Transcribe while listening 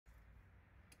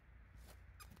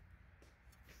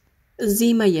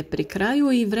Zima je pri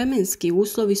kraju i vremenski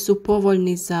uslovi su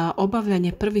povoljni za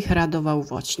obavljanje prvih radova u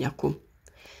voćnjaku.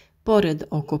 Pored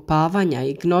okopavanja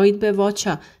i gnojidbe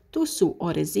voća, tu su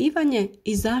orezivanje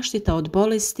i zaštita od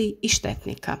bolesti i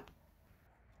štetnika.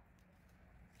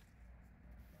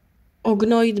 O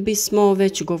gnojidbi smo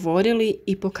već govorili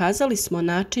i pokazali smo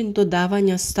način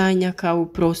dodavanja stajnjaka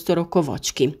u prostor oko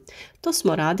voćki. To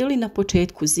smo radili na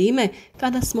početku zime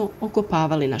kada smo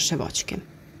okopavali naše voćke.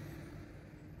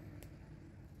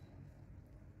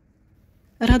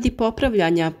 Radi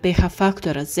popravljanja pH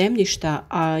faktora zemljišta,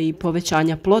 a i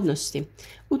povećanja plodnosti,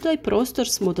 u taj prostor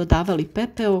smo dodavali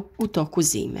pepeo u toku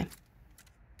zime.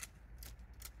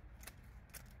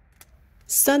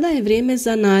 Sada je vrijeme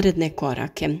za naredne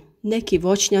korake. Neki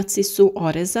voćnjaci su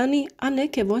orezani, a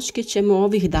neke voćke ćemo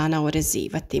ovih dana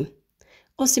orezivati.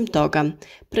 Osim toga,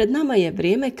 pred nama je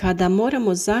vrijeme kada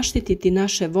moramo zaštititi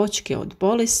naše voćke od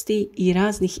bolesti i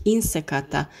raznih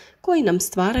insekata koji nam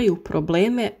stvaraju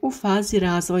probleme u fazi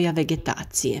razvoja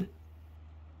vegetacije.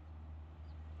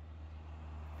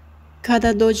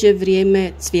 Kada dođe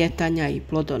vrijeme cvjetanja i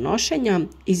plodonošenja,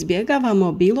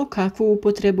 izbjegavamo bilo kakvu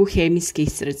upotrebu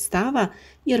hemijskih sredstava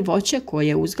jer voće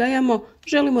koje uzgajamo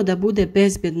želimo da bude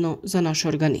bezbjedno za naš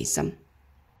organizam.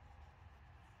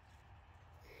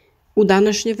 U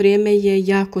današnje vrijeme je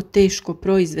jako teško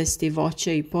proizvesti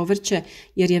voće i povrće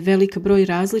jer je velik broj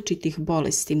različitih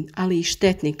bolesti, ali i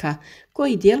štetnika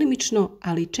koji djelimično,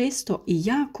 ali često i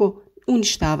jako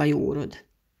uništavaju urod.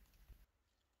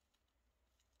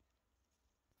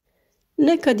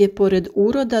 Nekad je pored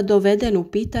uroda doveden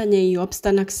u pitanje i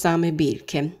opstanak same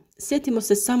biljke. Sjetimo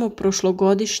se samo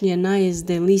prošlogodišnje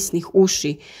najezde lisnih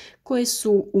uši koje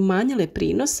su umanjile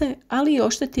prinose, ali i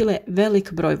oštetile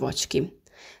velik broj voćki.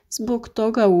 Zbog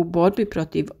toga u borbi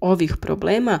protiv ovih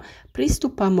problema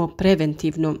pristupamo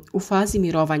preventivno u fazi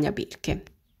mirovanja biljke.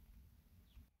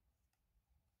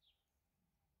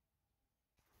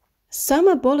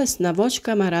 Sama bolest na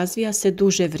voćkama razvija se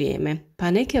duže vrijeme,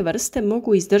 pa neke vrste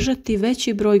mogu izdržati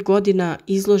veći broj godina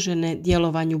izložene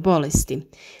djelovanju bolesti,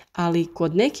 ali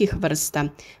kod nekih vrsta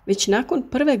već nakon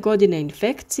prve godine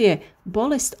infekcije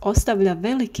bolest ostavlja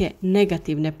velike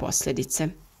negativne posljedice.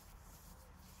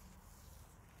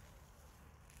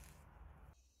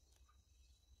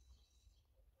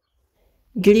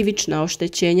 Gljivična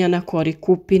oštećenja na kori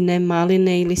kupine,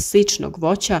 maline ili sličnog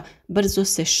voća brzo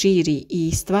se širi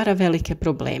i stvara velike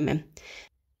probleme.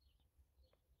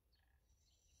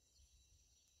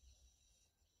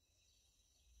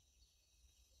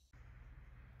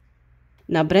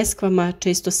 Na breskvama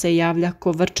često se javlja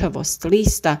kovrčavost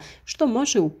lista, što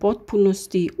može u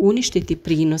potpunosti uništiti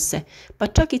prinose, pa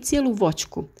čak i cijelu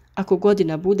voćku, ako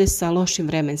godina bude sa lošim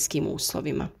vremenskim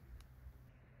uslovima.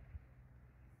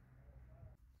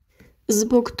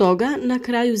 Zbog toga, na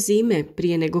kraju zime,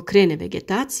 prije nego krene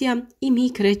vegetacija, i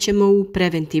mi krećemo u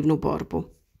preventivnu borbu.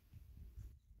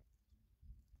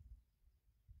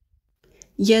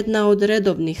 Jedna od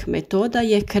redovnih metoda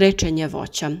je krečenje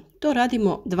voća. To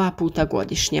radimo 2 puta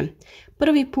godišnje.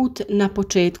 Prvi put na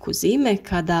početku zime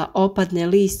kada opadne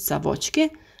list sa voćke,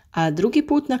 a drugi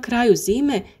put na kraju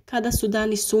zime kada su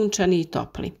dani sunčani i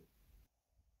topli.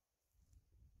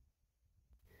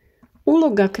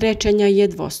 Uloga krečenja je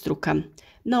dvostruka.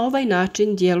 Na ovaj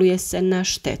način djeluje se na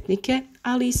štetnike,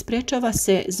 ali i sprečava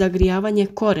se zagrijavanje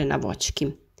korena voćki.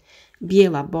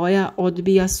 Bijela boja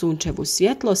odbija sunčevu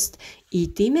svjetlost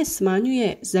i time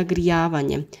smanjuje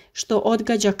zagrijavanje, što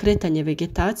odgađa kretanje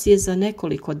vegetacije za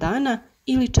nekoliko dana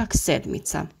ili čak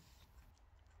sedmica.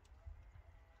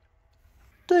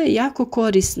 To je jako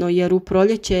korisno jer u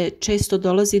proljeće često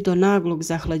dolazi do naglog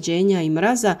zahlađenja i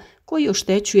mraza koji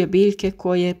oštećuje biljke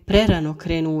koje prerano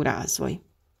krenu u razvoj.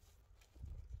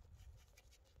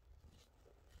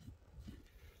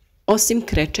 Osim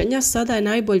krečenja, sada je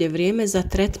najbolje vrijeme za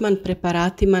tretman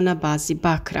preparatima na bazi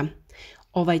bakra.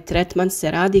 Ovaj tretman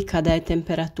se radi kada je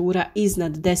temperatura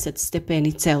iznad 10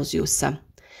 stepeni Celzijusa.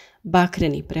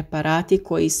 Bakreni preparati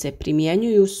koji se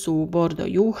primjenjuju su bordo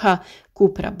juha,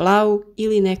 kupra blau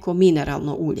ili neko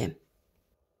mineralno ulje.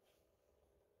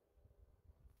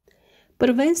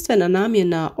 Prvenstvena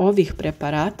namjena ovih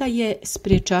preparata je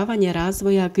sprječavanje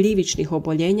razvoja gljivičnih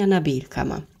oboljenja na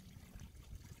biljkama.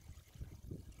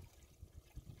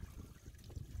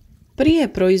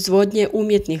 Prije proizvodnje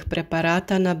umjetnih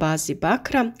preparata na bazi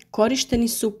bakra korišteni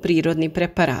su prirodni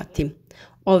preparati.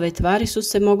 Ove tvari su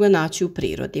se mogle naći u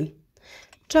prirodi.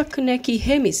 Čak neki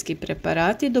hemijski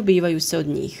preparati dobivaju se od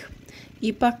njih.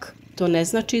 Ipak, to ne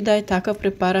znači da je takav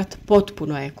preparat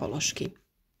potpuno ekološki.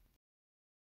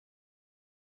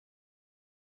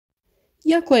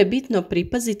 Jako je bitno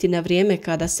pripaziti na vrijeme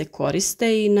kada se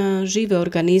koriste i na žive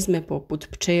organizme poput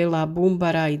pčela,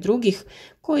 bumbara i drugih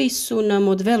koji su nam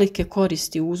od velike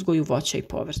koristi u uzgoju voća i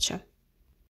povrća.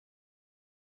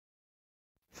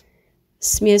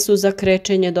 Smjesu za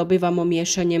krečenje dobivamo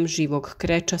miješanjem živog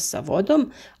kreča sa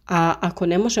vodom, a ako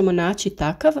ne možemo naći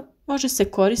takav, može se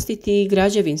koristiti i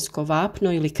građevinsko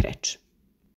vapno ili kreč.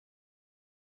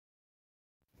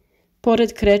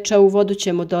 Pored kreča u vodu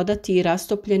ćemo dodati i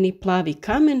rastopljeni plavi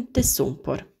kamen te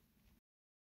sumpor.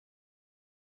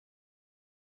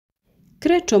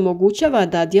 Kreč omogućava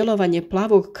da djelovanje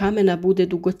plavog kamena bude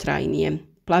dugotrajnije.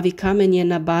 Plavi kamen je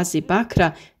na bazi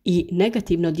bakra i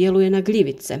negativno djeluje na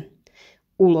gljivice.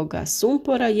 Uloga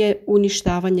sumpora je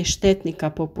uništavanje štetnika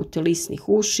poput lisnih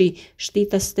uši,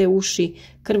 štitaste uši,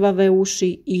 krvave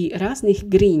uši i raznih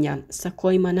grinja sa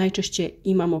kojima najčešće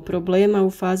imamo problema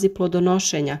u fazi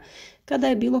plodonošenja, kada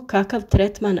je bilo kakav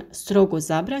tretman strogo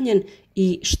zabranjen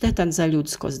i štetan za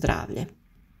ljudsko zdravlje.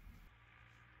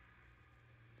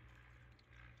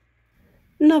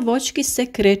 Na voćki se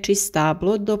kreči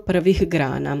stablo do prvih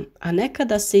grana, a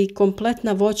nekada se i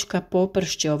kompletna voćka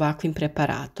popršće ovakvim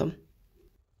preparatom.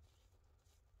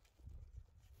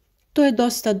 To je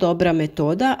dosta dobra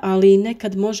metoda, ali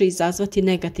nekad može izazvati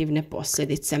negativne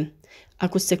posljedice.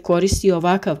 Ako se koristi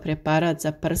ovakav preparat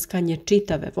za prskanje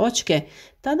čitave voćke,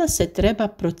 tada se treba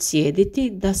procijediti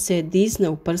da se dizne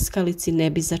u prskalici ne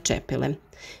bi začepile.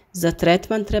 Za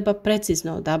tretman treba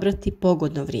precizno odabrati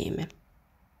pogodno vrijeme.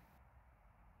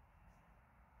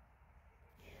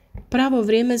 Pravo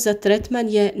vrijeme za tretman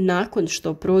je nakon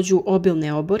što prođu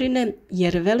obilne oborine,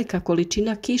 jer velika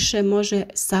količina kiše može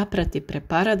saprati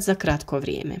preparat za kratko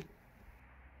vrijeme.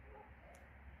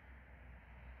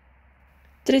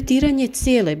 Tretiranje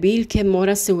cijele biljke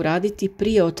mora se uraditi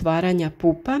prije otvaranja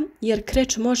pupa, jer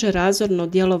kreč može razorno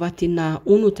djelovati na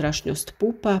unutrašnjost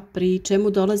pupa, pri čemu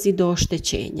dolazi do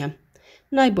oštećenja.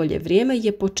 Najbolje vrijeme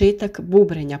je početak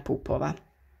bubrenja pupova.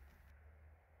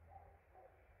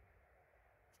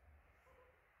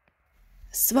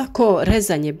 Svako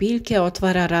rezanje biljke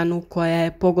otvara ranu koja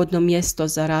je pogodno mjesto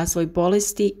za razvoj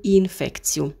bolesti i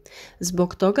infekciju.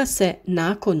 Zbog toga se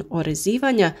nakon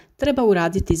orezivanja treba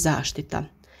uraditi zaštita.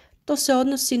 To se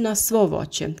odnosi na svo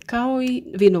voće, kao i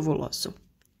vinovu lozu.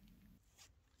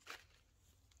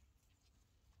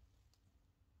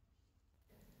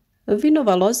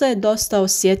 Vinova loza je dosta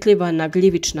osjetljiva na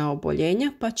gljivična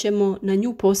oboljenja, pa ćemo na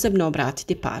nju posebno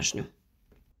obratiti pažnju.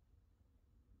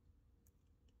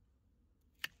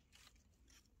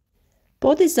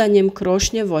 Podizanjem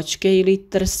krošnje voćke ili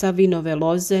trsa vinove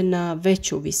loze na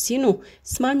veću visinu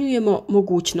smanjujemo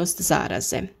mogućnost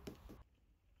zaraze.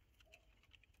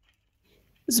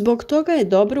 Zbog toga je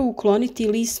dobro ukloniti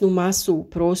lisnu masu u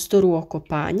prostoru oko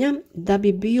panja da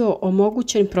bi bio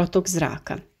omogućen protok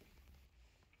zraka.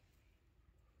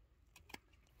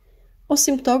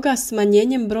 Osim toga,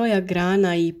 smanjenjem broja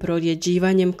grana i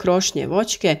prorjeđivanjem krošnje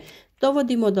voćke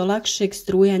dovodimo do lakšeg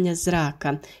strujanja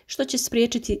zraka, što će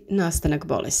spriječiti nastanak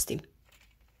bolesti.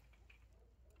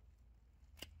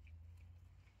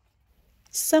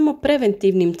 Samo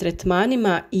preventivnim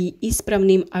tretmanima i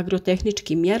ispravnim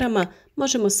agrotehničkim mjerama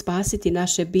možemo spasiti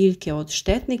naše biljke od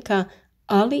štetnika,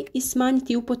 ali i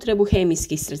smanjiti upotrebu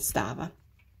hemijskih sredstava.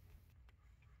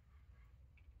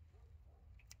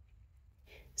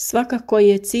 Svakako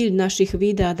je cilj naših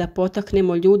videa da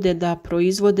potaknemo ljude da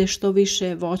proizvode što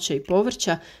više voća i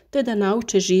povrća, te da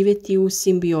nauče živjeti u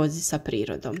simbiozi sa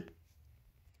prirodom.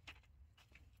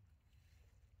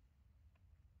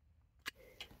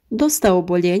 Dosta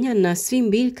oboljenja na svim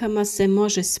biljkama se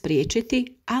može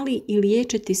spriječiti, ali i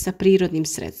liječiti sa prirodnim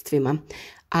sredstvima,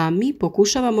 a mi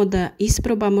pokušavamo da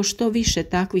isprobamo što više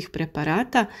takvih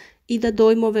preparata i da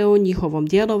dojmove o njihovom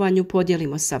djelovanju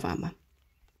podijelimo sa vama.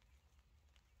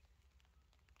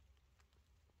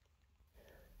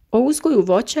 O uzgoju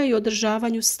voća i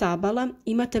održavanju stabala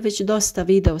imate već dosta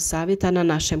video savjeta na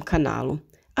našem kanalu,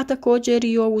 a također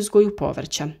i o uzgoju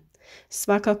povrća.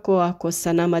 Svakako, ako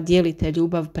sa nama dijelite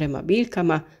ljubav prema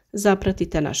biljkama,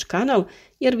 zapratite naš kanal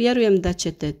jer vjerujem da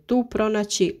ćete tu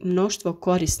pronaći mnoštvo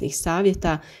korisnih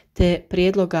savjeta te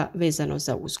prijedloga vezano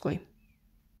za uzgoj.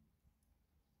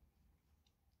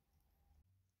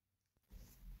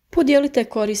 Podijelite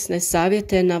korisne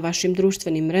savjete na vašim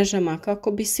društvenim mrežama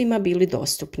kako bi svima bili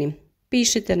dostupni.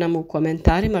 Pišite nam u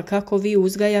komentarima kako vi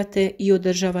uzgajate i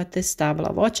održavate stabla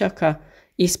voćaka,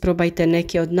 isprobajte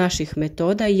neke od naših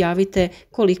metoda i javite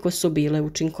koliko su bile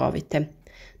učinkovite.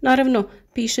 Naravno,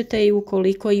 pišite i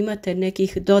ukoliko imate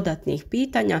nekih dodatnih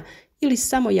pitanja ili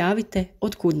samo javite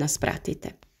od kud nas pratite.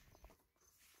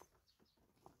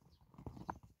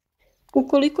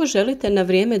 Ukoliko želite na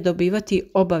vrijeme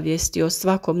dobivati obavijesti o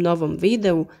svakom novom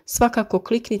videu, svakako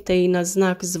kliknite i na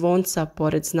znak zvonca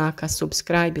pored znaka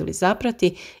subscribe ili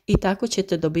zaprati i tako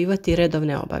ćete dobivati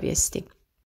redovne obavijesti.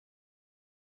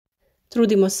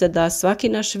 Trudimo se da svaki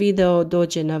naš video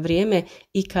dođe na vrijeme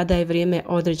i kada je vrijeme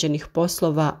određenih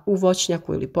poslova u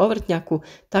voćnjaku ili povrtnjaku,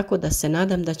 tako da se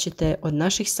nadam da ćete od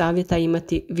naših savjeta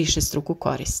imati višestruku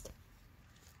korist.